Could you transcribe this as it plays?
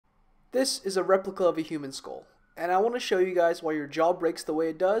This is a replica of a human skull, and I want to show you guys why your jaw breaks the way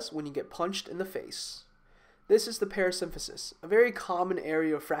it does when you get punched in the face. This is the parasymphysis, a very common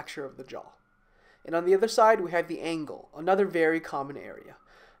area of fracture of the jaw. And on the other side, we have the angle, another very common area.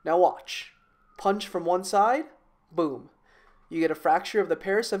 Now watch. Punch from one side, boom. You get a fracture of the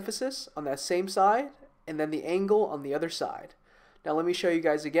parasymphysis on that same side, and then the angle on the other side. Now let me show you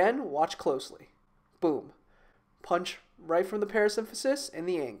guys again. Watch closely. Boom. Punch right from the parasymphysis and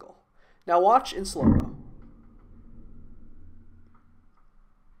the angle. Now watch in slow-mo.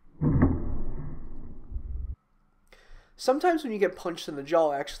 Sometimes when you get punched in the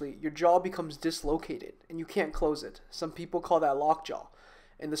jaw, actually, your jaw becomes dislocated and you can't close it. Some people call that lockjaw.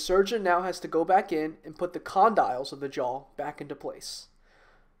 And the surgeon now has to go back in and put the condyles of the jaw back into place.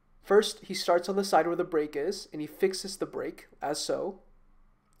 First, he starts on the side where the break is and he fixes the break, as so.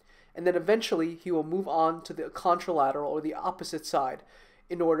 And then eventually, he will move on to the contralateral or the opposite side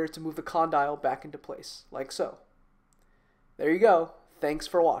in order to move the condyle back into place, like so. There you go. Thanks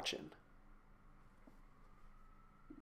for watching.